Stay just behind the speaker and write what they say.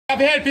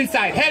Help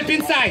inside, help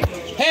inside,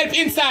 help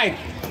inside.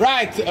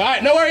 Right,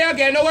 alright, no worry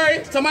again, no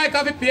worry. So Mike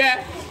have it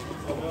here.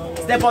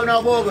 Step up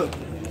now, Bogle.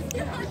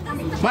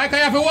 Mike, you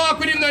have to walk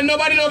with him now.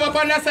 Nobody know up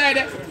on that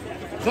side.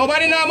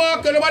 Nobody know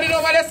Mark, nobody know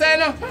over that side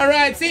now.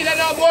 Alright, see that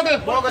now, Bogle.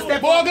 Bogle,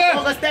 step Bogle. up.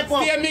 Bogle, step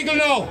up. Stay Miguel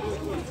now.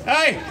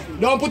 Hey,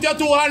 don't put your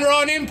 2 hands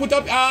around him, put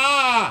up,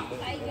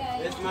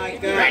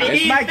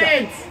 Ready,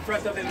 defense. In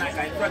front of him,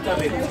 Micah, in front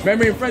of him.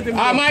 Remember in front of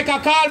him. Micah,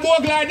 call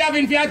Bogle or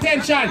Davin for your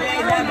attention.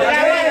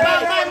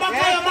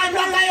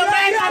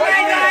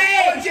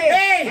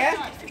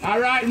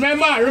 Alright,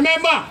 remember.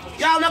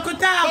 Yo,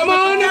 Makuta. Come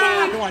on,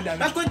 man.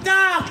 Makuta.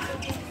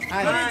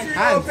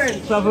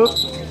 Hands.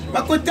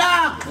 Makuta.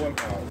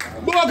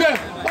 Bogle,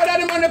 what are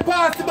the man to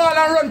pass the ball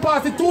and run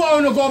past the 2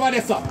 hours to go over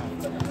there, sir?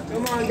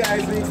 Come on,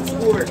 guys, we need to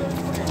score.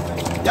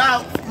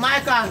 Yo,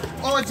 Michael,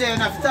 OJ,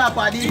 and I've stopped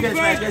our defense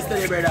like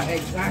yesterday, brother.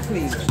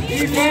 Exactly.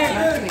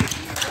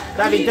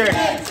 Davin, turn.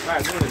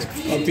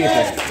 Come people,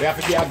 we have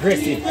to be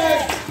aggressive.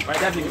 Right,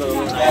 Davin, go.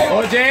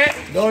 OJ,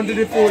 don't do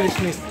the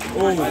foolishness.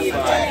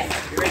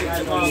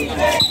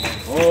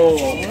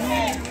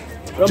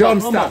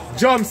 Jump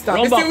stop.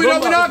 You see, we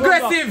don't be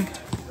aggressive.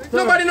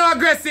 Nobody no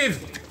aggressive.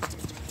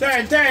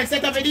 Turn,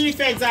 set up a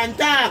defense and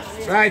tap.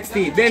 Right,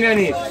 Steve, bend your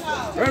knees.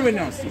 Where we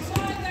now, Steve?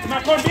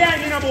 Come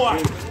behind you,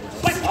 boy.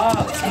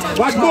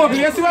 Watch Bogle,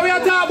 you see what we are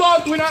talking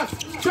about? We not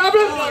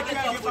trouble?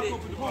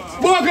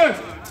 Bogle,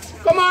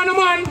 come on,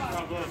 man.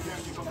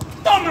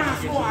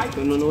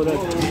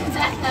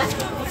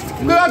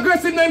 Go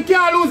aggressive, man.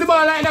 Can't lose the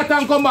ball like that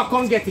and come back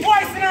and get it.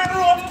 Boys in the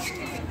room.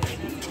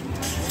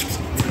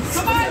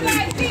 Come on,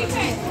 guys,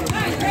 defense.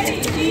 Guys,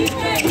 ready,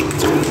 defense.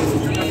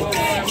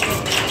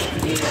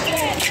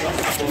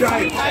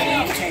 Drive.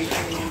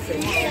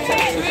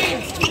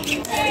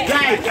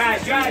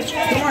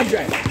 Come on,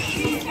 drive.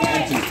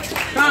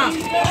 Come.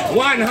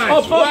 One hand.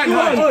 Come on.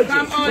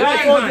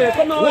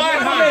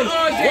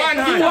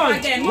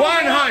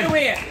 One hand.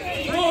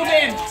 Move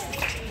in.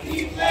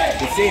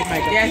 Yes,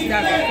 David, come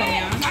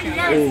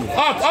here.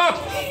 Up.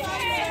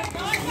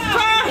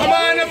 Come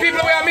on,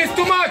 people, we have missed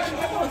too much.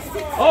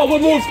 Oh, we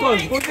move, son.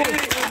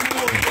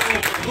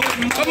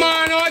 Come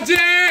on, OJ.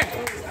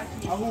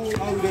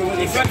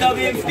 In front of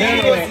him,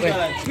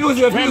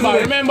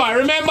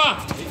 Remember.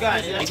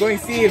 I'm going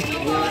to see him.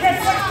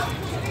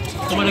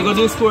 Somebody go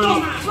do score now.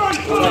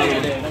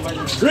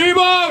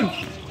 Rebound.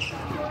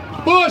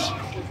 Push.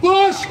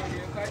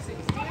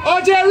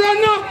 OJ, run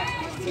now.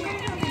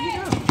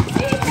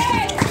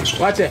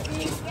 Watch it.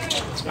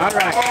 All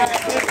right.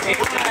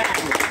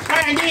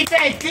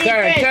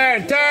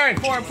 Turn.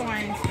 4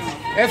 points.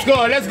 Let's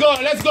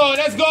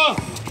go.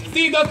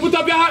 Steve, just put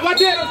up your hand.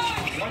 Watch it.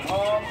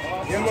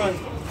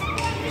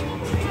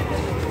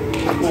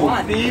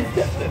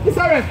 It's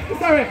alright.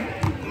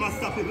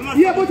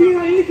 Yeah, but you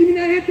know, you give me a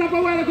heads up a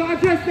while ago.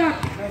 Address that.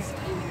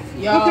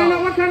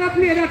 What kind of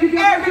play that?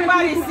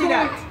 Everybody see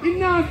that. He's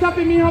now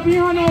stopping me up.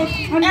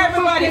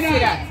 Everybody see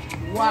that.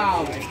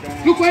 Wow.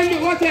 Look when you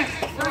watch it.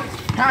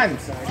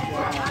 Hands.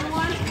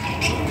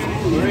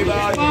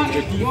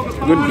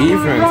 Good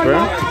defense, bro.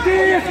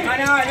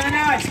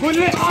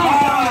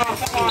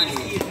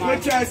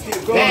 Good chance,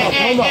 Steve. Go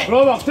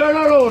up. Turn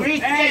around.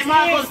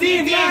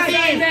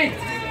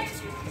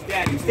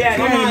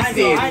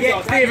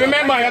 Steve,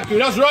 remember, you have to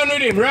just run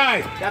with him, right?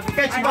 You have to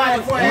catch the ball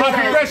before you have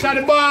to pressure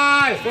the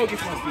ball.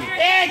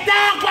 Hey,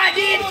 talk for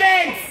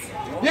defense!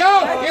 Yo,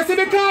 you see,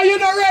 because you're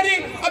not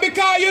ready, or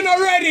because you're not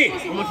ready.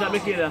 How much that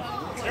make it?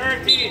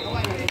 13.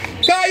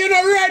 Because you're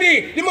not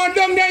ready. The man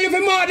down there, you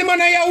can mark the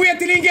man and you wait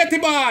till he get the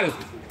ball.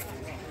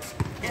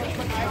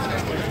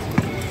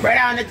 Right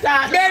on the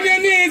top. Bend your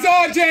knees,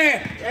 OJ.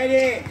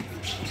 Ready.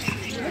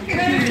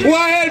 Who will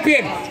help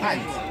him?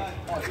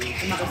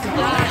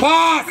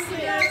 Pass.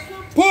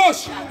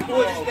 Push.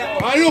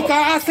 And look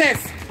and assess.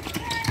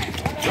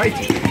 Right.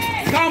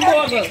 Come,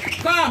 Bogle.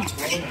 Come.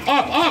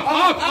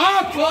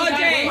 Up.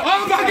 OJ.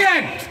 Up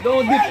again.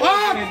 Don't dip.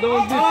 Up.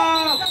 Don't dip.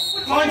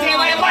 OJ,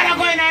 where you going to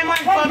go in 9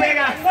 months for,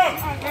 brother?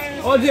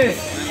 OJ,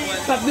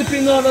 stop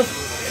dipping on us.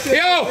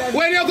 Yo,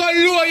 when you go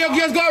low, you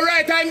just go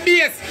right and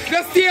base.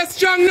 Just stay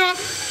strong now.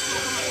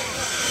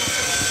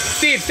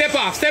 Steve, step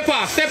off with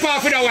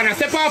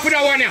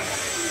that one.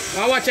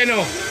 Now watch it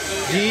now.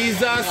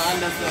 Jesus.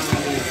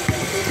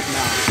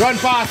 Run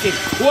past him.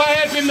 Who will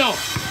help him now?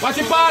 Watch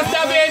it pass,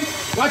 David.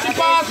 Watch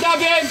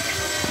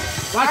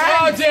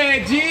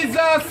OJ.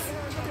 Jesus.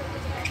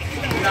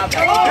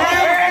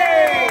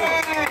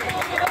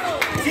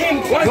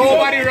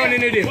 Nobody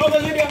running with him.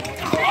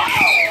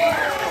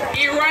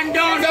 He run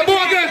down. The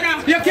Bogle,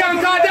 you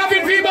can't call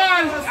David free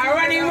ball.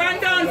 He run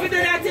down for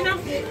that, you know.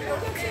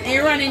 He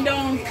running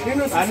down.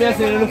 I'm just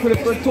saying, look for the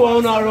 2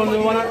 hours around the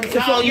one.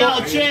 Yo,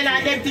 train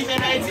and them team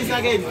and exist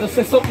again. Just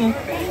say something.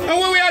 And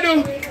what we are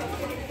doing?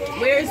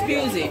 Where's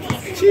music?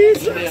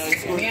 Jesus.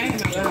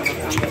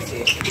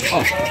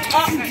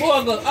 Up,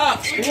 Bogle,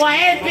 up. Who are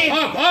helping?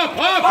 Up.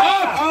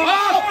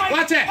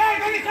 Watch it.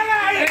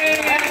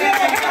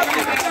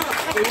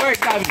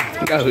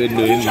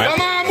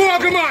 Come on,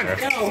 Bogle, man.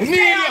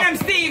 Stay on him,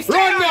 Steve.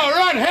 Run now,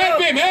 run.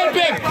 Help him.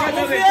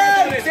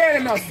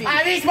 no, Steve.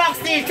 I reach back,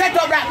 Steve. Set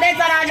up that. Better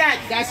than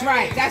that. That's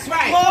right, that's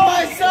right. Oh,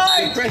 my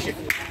son. Pressure.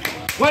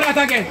 What that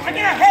again? 4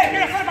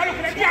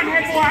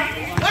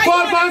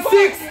 pound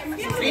 6.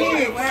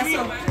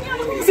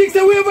 6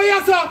 away over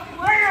here, sir.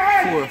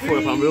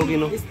 4 pound broken, you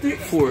know.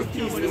 4.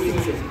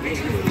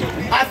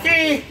 A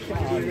 3.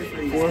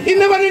 He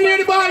never near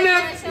the ball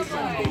now.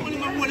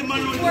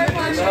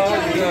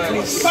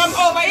 Come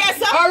over, yes,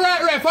 sir. All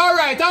right, ref. All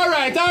right.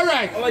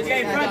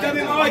 OJ, in front of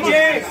him, OJ.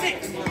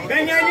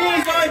 Bend your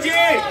knees, OJ.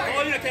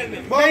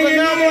 Bend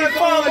your knees, no more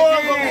foul.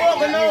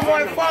 No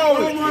more foul.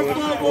 Go,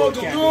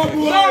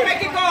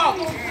 make it go.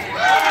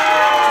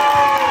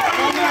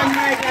 Come on,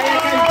 Mike. I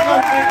can jump with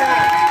that.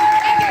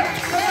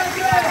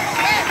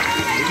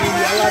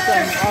 A lot of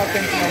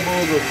offense on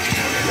Bogle.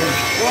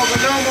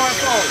 No more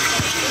foul.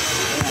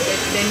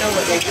 They know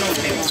what they're doing.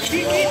 They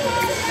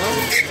want.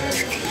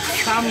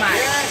 Come on.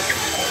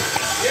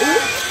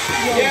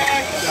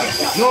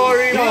 No,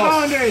 Reno.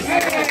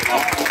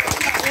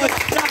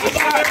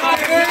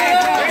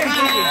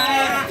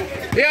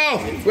 Yo,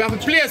 we have to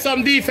play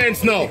some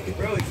defense now.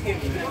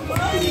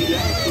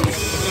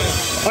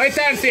 How many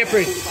times,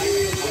 April?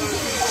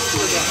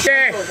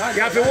 Okay,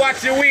 you have to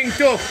watch the wing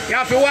too. You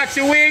have to watch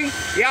the wing,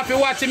 you have to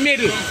watch the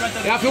middle. You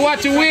have to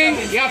watch the wing,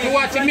 you have to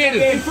watch the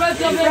middle. In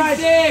front of them,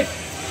 Steve.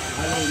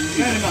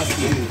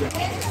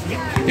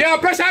 Yo,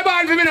 press high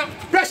ball for me now.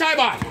 Press high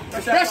ball.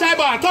 Press high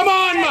ball. Come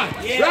on, man.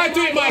 Right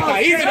to it, Micah.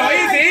 Easy now,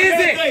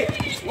 easy.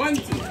 1,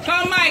 2.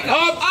 Come, Micah.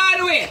 Up. All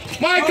the way.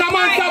 Micah,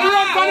 man, stop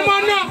run for the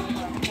man now.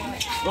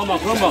 Run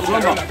back.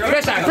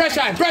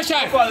 Press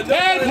high.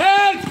 Head.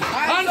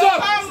 Hands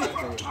up.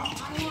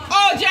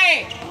 OJ.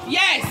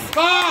 Yes.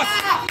 Pass.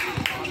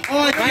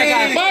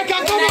 OJ.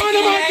 Micah, come on,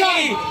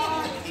 Micah.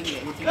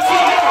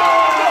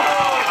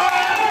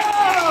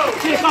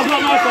 Shake off,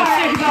 Marcus.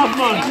 Shake it off,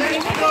 man.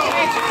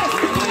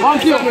 1,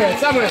 2.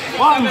 Somewhere.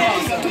 1.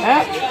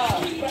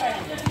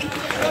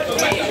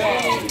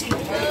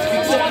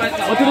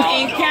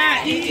 In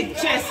cat, in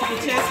chest, the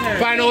chest hurt.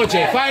 Find OJ.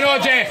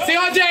 See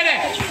OJ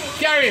there.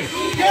 Carry him.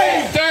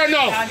 Turn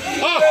now.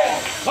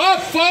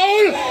 Up,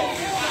 foul.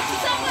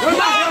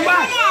 Come on,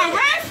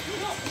 ref.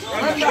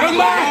 Run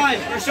back.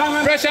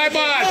 Fresh high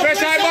ball.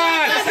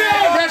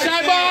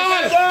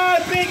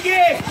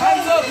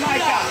 Hands up,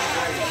 Micah.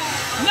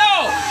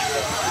 No.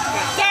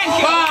 Thank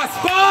you. Pass.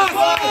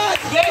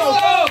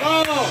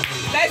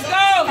 Let's go.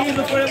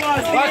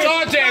 Watch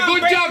OJ.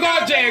 Good job,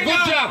 OJ.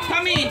 Good job.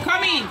 Come in.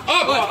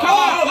 Up.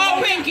 Come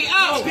on, Pinky,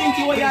 up.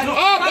 Pinky, what you do?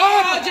 Up.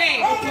 OJ.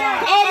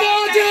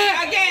 OJ.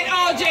 Again,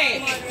 OJ.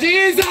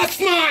 Jesus,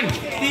 man.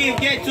 Steve,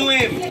 get to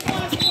him.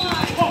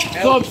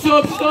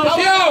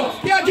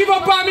 Stop. Yo, give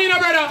up on me, no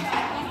brother.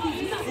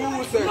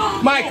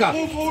 Micah.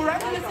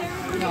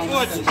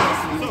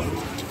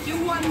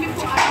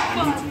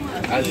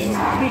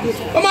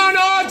 Come on,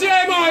 OJ,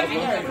 man.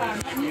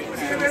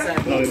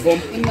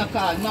 In the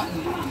car,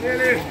 nothing.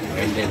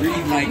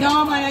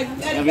 No, man,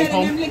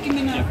 I'm licking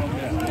me now.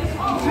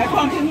 I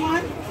pump him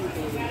on.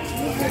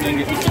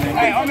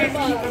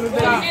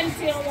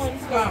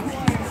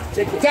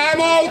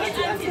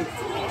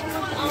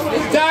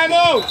 Time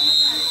out.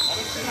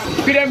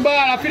 Feed them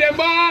ball.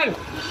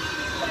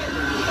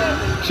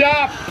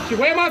 Sharp.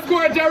 Where my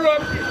score,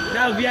 Jerome?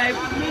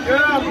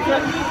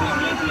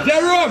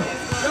 Jerome.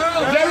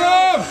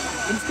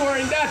 I'm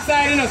scoring that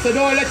side, you know, so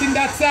don't let him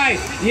that side.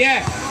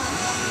 Yeah.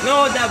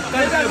 No, that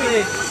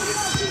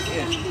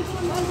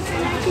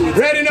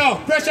Ready now.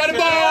 Pressure the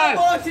ball.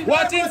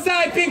 Watch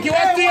inside, Pinky.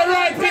 Watch to your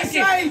right,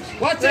 Pinky.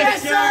 Watch it.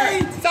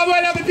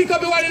 Someone have to pick up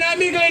the one in the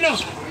middle, you know.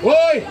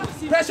 Oi.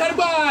 Pressure the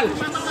ball.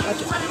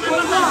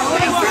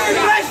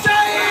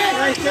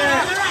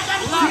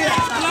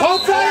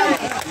 Outside.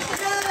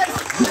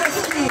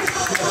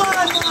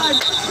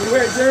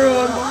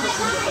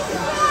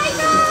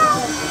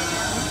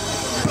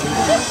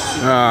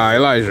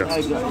 Elijah.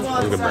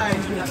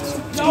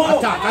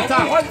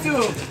 Attack. 1, 2.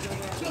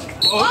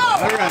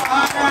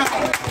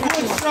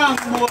 Good strong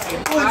boy.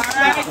 Good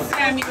strong.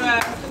 Samuel.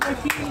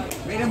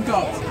 Make him go.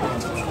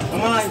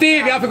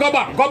 Steve, you have to go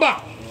back.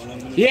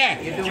 Yeah.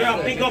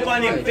 Jerome, pick up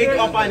on him.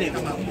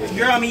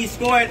 Jerome, he's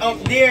scoring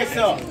up there,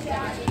 sir.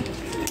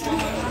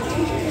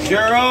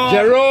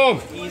 Jerome.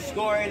 He's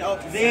scoring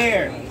up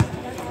there.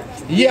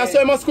 Yeah, so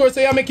he must score,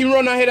 so you make him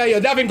run ahead of you.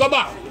 Davin, go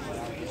back.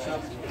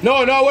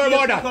 No worry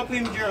about that. Pick up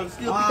him, Jerome.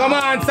 Come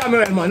on,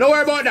 Samuel, man. No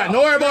worry about that.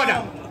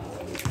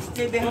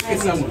 Stay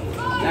behind him.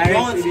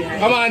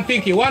 Come on,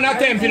 Pinky. One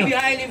attempt, you know.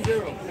 Behind him,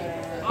 Jerome.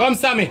 Come,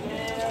 Sammy.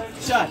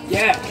 Shot.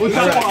 Yeah. We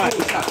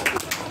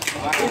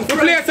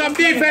play some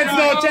defense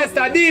now,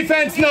 Chester.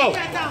 Defense now.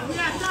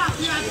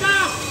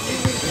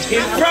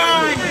 In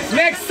front.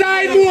 Next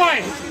side,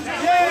 boy.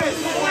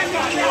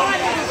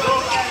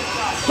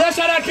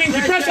 Pressure that,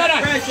 Pinky. Pressure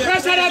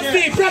that,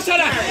 Steve. Pressure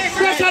that.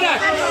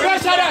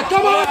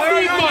 Come on,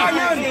 Steve, man.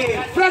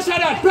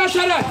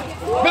 Pressure that.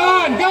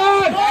 Gone.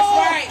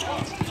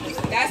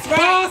 That's right.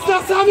 Pass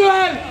to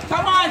Samuel.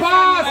 Come on,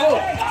 Pass.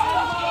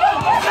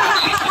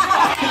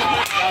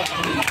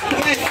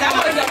 Yes, that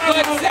was a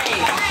good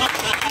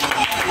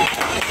save.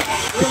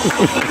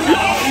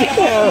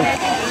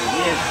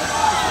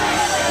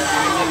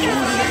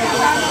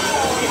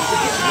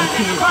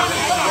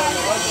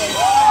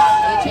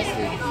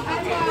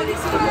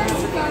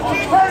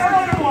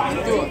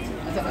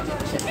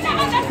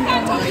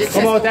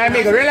 Come out there,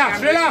 amigo.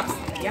 Relax, relax.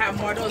 You have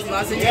more of those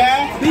losses?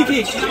 Yeah.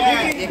 Pinky.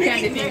 Yeah. You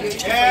can't defend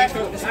it. Yeah.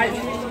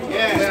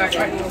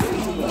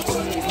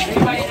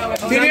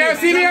 See me here,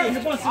 see me here.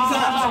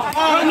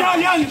 Oh, no,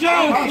 young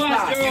Joe.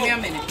 Give me a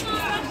minute.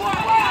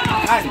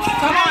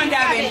 Come on,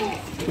 Davin.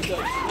 Good job.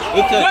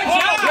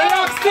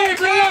 Relax, Steve,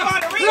 relax.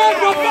 Run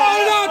for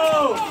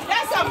foul,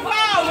 That's a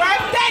foul,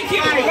 right? Thank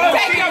you.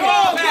 Take your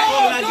ball back.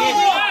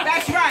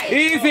 That's right.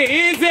 Easy,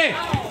 easy.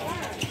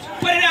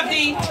 Put it up,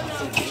 D.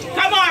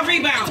 Come on,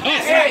 rebound.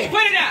 That's right.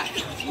 Put it up.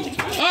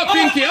 Up,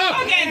 Pinky,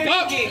 up. Again,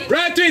 Up. Pinky.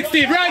 Right to it,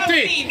 Steve, right to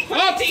it.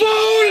 Up,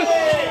 fool.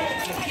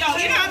 Yo,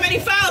 you know how many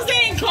fouls they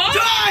didn't call?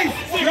 Drive.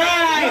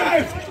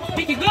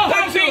 Pinky, go.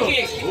 Come,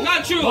 Pinky.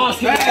 Not true. Yo,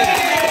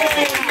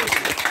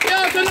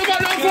 the number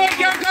no foul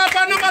can come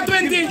for number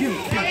 20.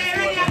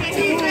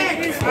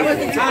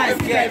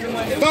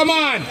 Come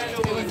on.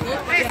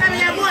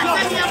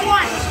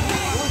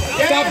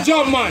 Stop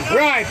jump, man.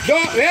 Right.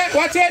 Don't, yeah,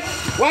 watch it.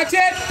 Watch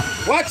it.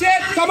 Watch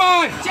it. Come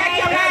on. Check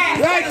your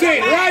hands. Right to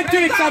it. Right to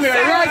it, Samuel.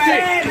 Right to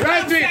it.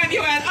 Right to it.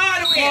 Samuel, all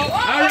the way.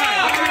 All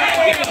right.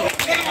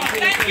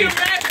 Thank you,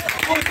 Red.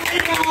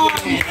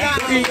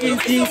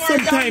 In some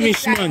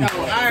time-ish, man.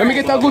 When we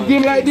get a good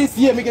game like this,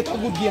 yeah, we get a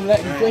good game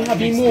like this. When you have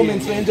been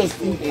moments when just,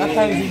 at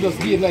times you just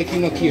game like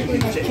you don't care.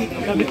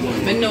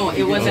 But no,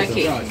 it was a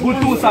kick.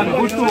 Good two, son.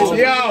 Good two.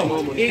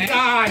 Yo, it's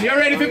on. You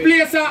ready for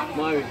play, sir?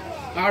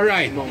 All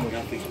right. Yeah.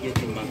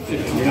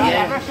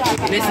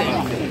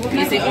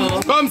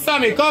 Listen, Come,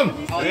 Sammy, come.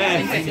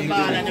 take the ball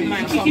and the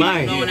man come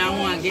down and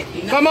want to get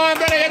Come on,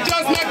 brother. You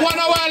just make one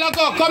a while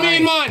ago. Come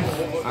in, man.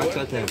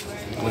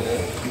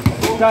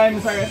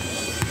 Time, sorry. You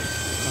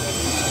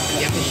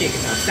have to shake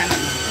it out. Stand up.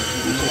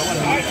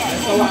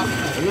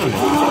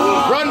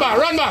 Run back,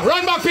 run back,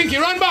 run back, Pinky,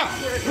 run back.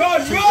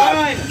 Run.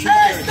 Hey,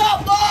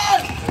 stop ball!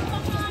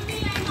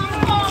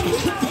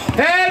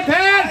 Help,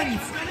 help.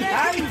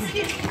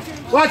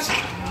 Watch.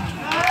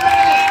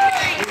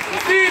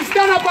 Steve,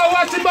 stand up and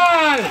watch the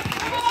ball.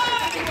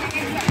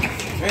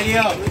 Ready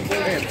up.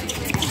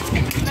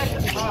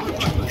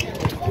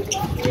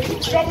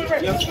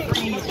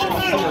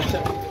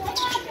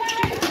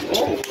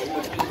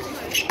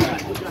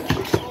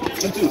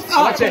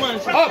 Watch it. Up.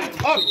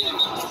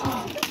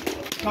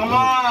 Come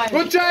on.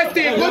 Good try,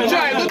 Steve. Good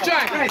try.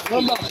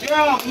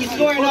 Girl, he's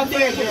scoring up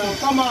there, girl.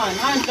 Come on,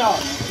 hands up.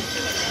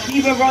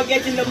 Even bro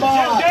getting the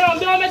ball. Jerome,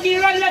 don't make it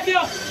run left you.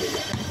 All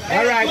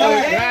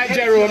right,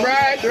 Jerome.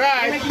 Right.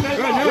 Run.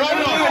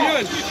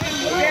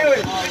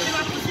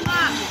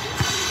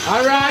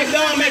 All right.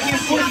 Don't make him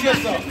push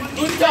yourself.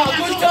 Good talk.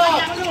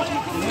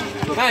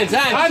 Hands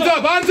up.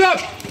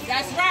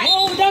 That's right.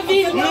 Oh,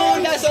 David. No,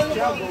 that's a...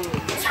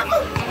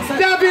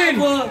 Step in.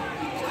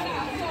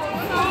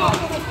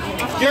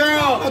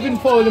 Girl, I've been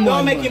fouling, don't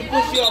man. make him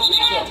push you up.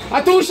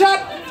 A two shot.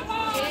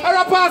 Or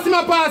a pass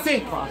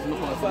it.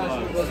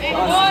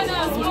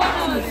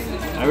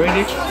 Are you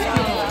ready?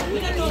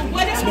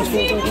 What is the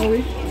scene?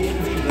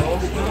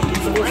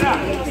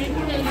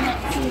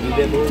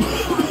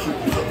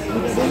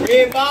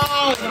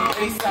 Rebound.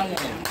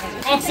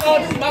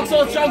 Box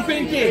out, strong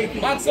Pinky.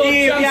 Box out,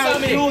 Steve, strong yeah,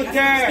 Sammy.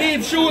 shooter.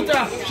 Steve,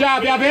 shooter.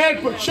 Sharp, you have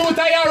help.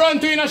 Shooter, you run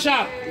to in a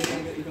shot.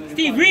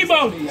 Steve,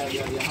 rebound. Watch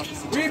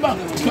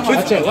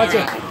it.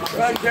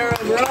 Run,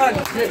 Jerome, run.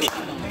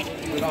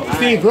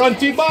 Steve, run to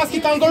the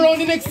basket and go around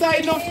the next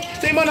side now.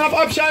 So you man have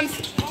options.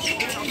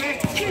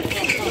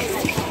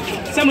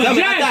 Someone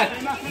drive.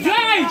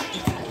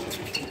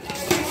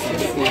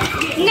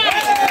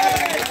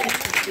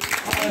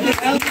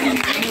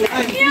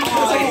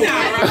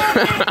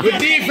 Good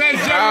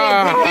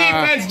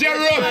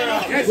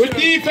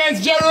defense,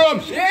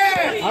 Jerome.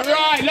 Yeah. All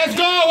right, let's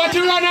go. Watch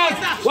your runners.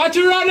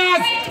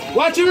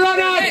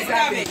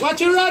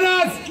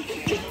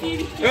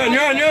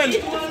 Run.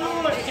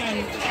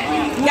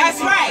 That's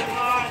right.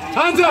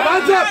 Hands up.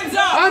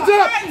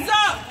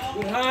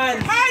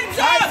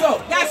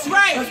 That's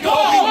right. Let's go.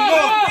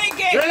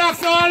 Pinky.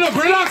 Relax,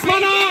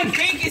 man.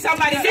 Pinky,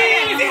 somebody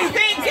say it.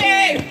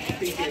 Pinky.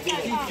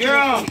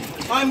 Girl,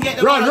 I'm getting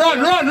the Run.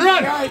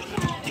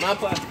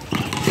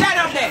 Stand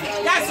up there.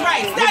 That's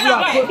right. Stand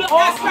up there.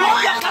 That's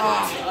right.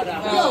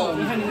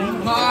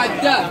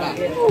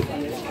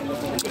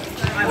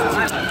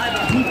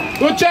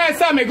 Good try,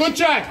 Sammy. Good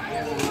try.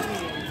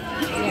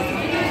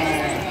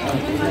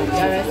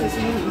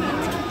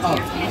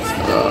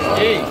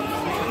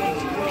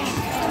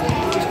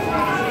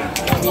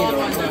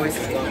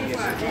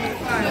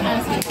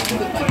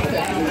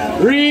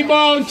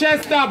 Rebound,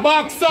 Chester.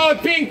 Box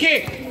out,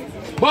 Pinky.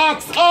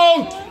 Box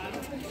out.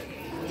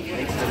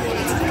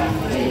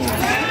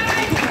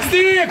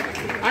 Steve,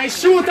 I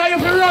shoot and you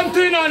can run to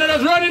you now and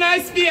just run in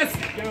high space.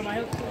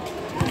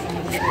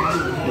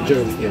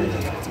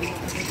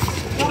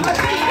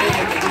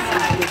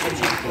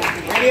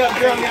 Ready up,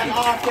 girl, me on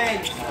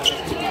offense.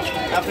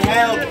 Have to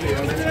help.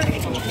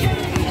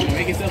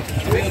 Make it up.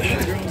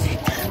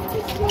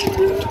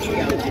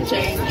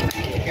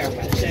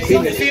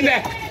 See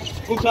there.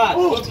 Good pass.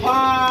 Good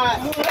pass.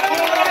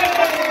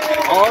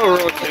 Ball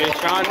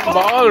rotation,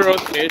 ball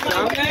rotation.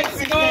 Let's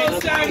go,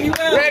 Samuel.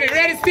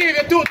 Ready, Steve.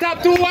 You top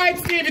two wide,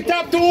 Steve. You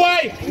top two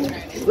wide.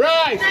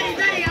 Right.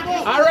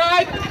 All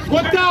right.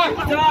 Good talk.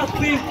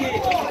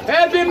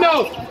 Help him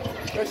now.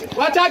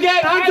 Watch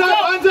again.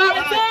 Hands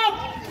up.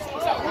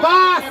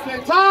 Pass.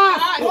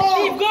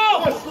 Steve, go.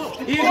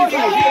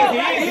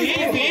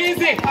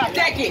 Easy.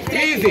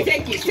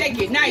 Take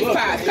it. Nice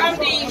pass. Come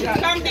deep.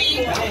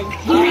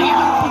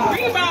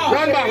 Rebound.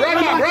 Run back.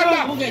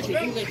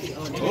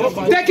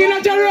 Take it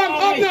out your room.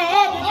 Up now.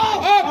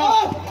 Up.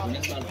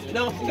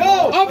 No.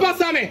 Up,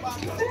 Sammy.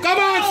 Come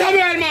on,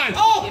 Samuel, man.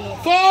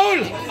 Foul.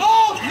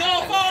 No,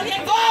 foul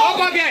yet. Up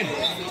again.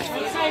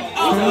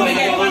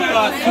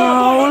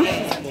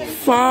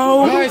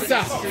 Foul. No,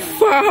 sir.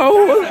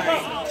 Foul.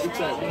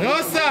 No,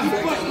 sir.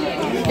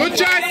 Good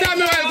try,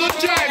 Samuel. Good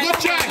try.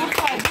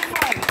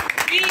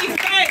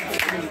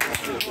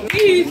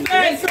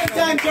 Defense. First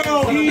time,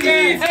 girl.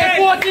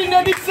 14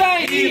 on the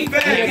side.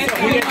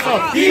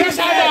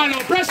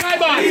 Pressure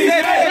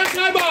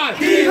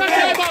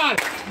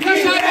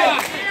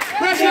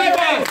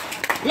ball.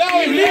 Allow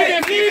him,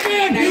 leave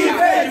him.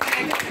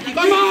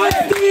 Come on,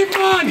 Steve,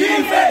 man.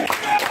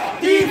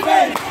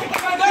 Defense.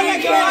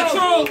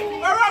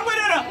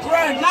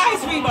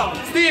 Nice rebound.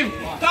 Steve.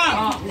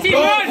 Come. Steve,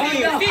 run. All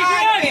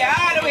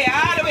the way.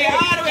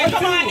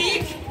 Come on,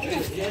 Nick.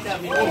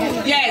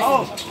 Yes.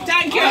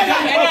 Thank you. Up.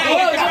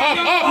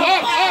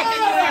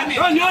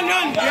 Run.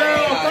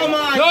 Girl, come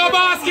on. No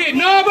basket.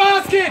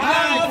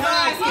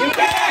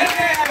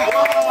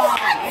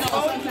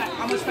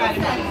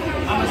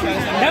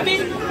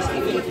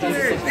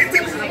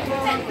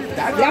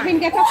 Gavin,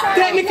 get up.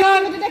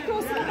 Technical.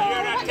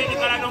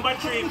 Technical at number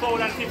 3,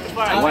 foul and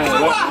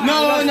 55. No,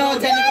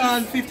 technical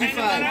on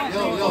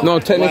 55. No,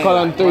 technical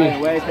on 3.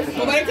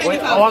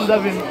 I'm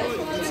Gavin.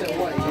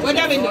 What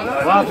Gavin do?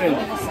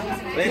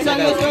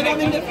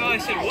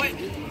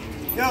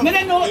 Me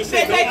don't know.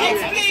 Explain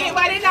it,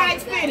 but they not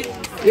explain it.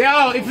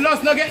 Yo, if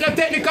Lost no get no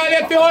technical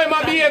yet, for how him a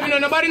behave,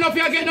 nobody know if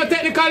you get no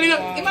technical, He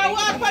might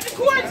walk on the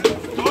court.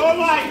 Oh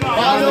my God.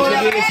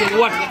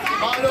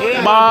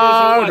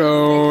 Ball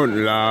don't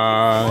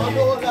lie.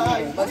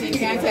 But he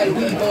can't tell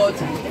me about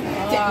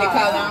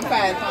technical and 5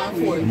 and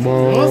 4.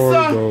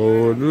 Ball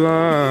don't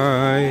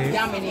lie.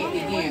 Dominate the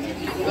game.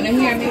 When you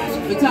hear me,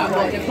 we talk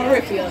about the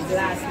peripherals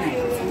last night.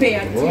 Pay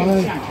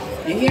attention.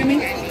 You hear me?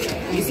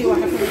 You see what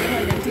happened to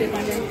them tape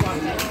on them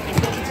corner?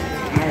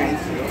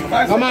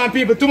 Alright. Come on,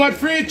 people, too much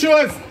free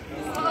throws.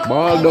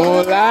 Ball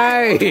don't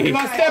lie. You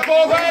must step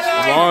over a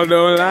line. Ball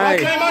don't You lie.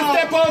 must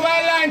step over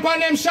a line. Pon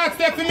them shots,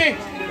 step for me.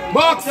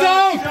 Box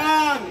out.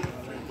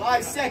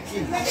 5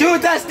 seconds.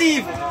 Shoot that,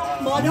 Steve.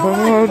 Ball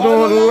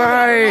don't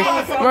lie.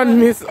 Man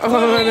miss all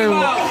of them.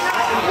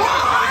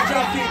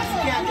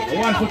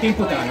 One foot in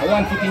put on.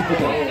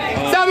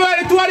 Samuel,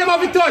 the two of them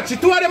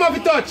have a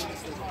touch.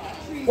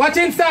 Watch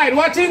inside.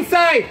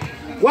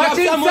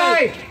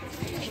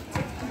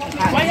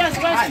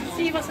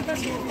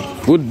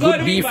 Good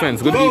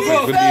defense. Relax.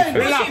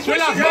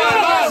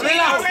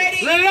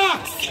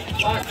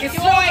 It's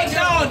slowing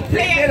down.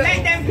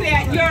 Let them play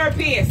at your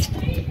pace.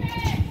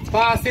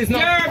 Pass is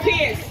not. Your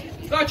pace.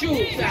 Go through.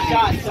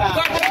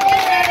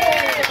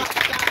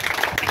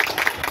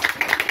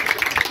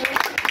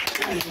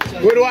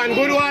 Good one.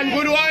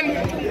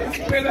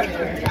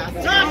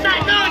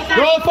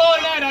 No foul,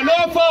 ladder. No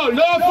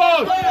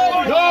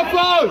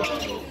foul.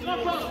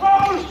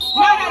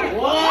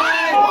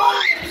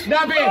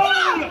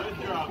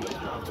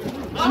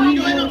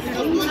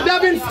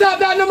 Davin, stop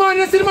that no man.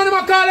 You see the man who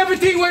call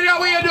everything where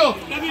you do.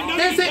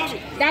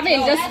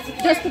 Davin,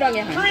 just put on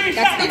your hand.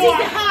 It is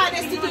the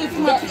hardest to do if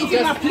you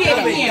play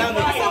the game.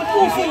 That's some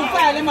fool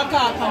file in my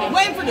car.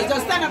 Wait for this.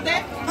 Just stand up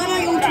there.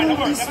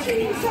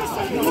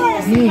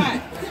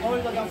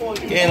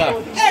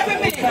 Every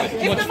minute.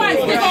 If the man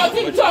speaks out,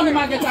 he told him I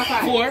get a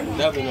file. 4.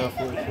 Davin on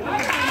 4.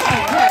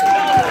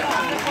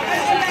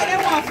 They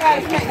want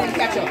 5 minutes to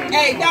catch up.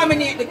 Hey,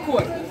 dominate the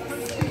court.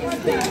 We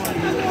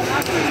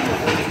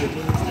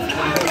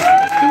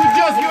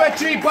just give a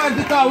 3 points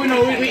because we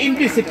know we're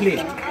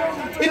indisciplined.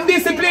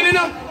 Indisciplined, you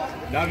know?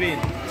 David.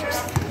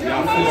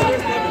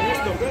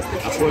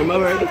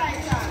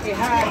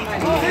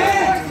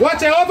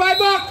 Watch it, oh my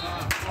back!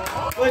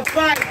 Good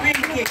fight, bring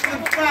it,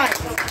 good fight.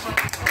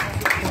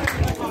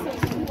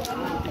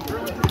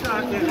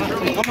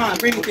 Come on,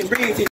 bring it in.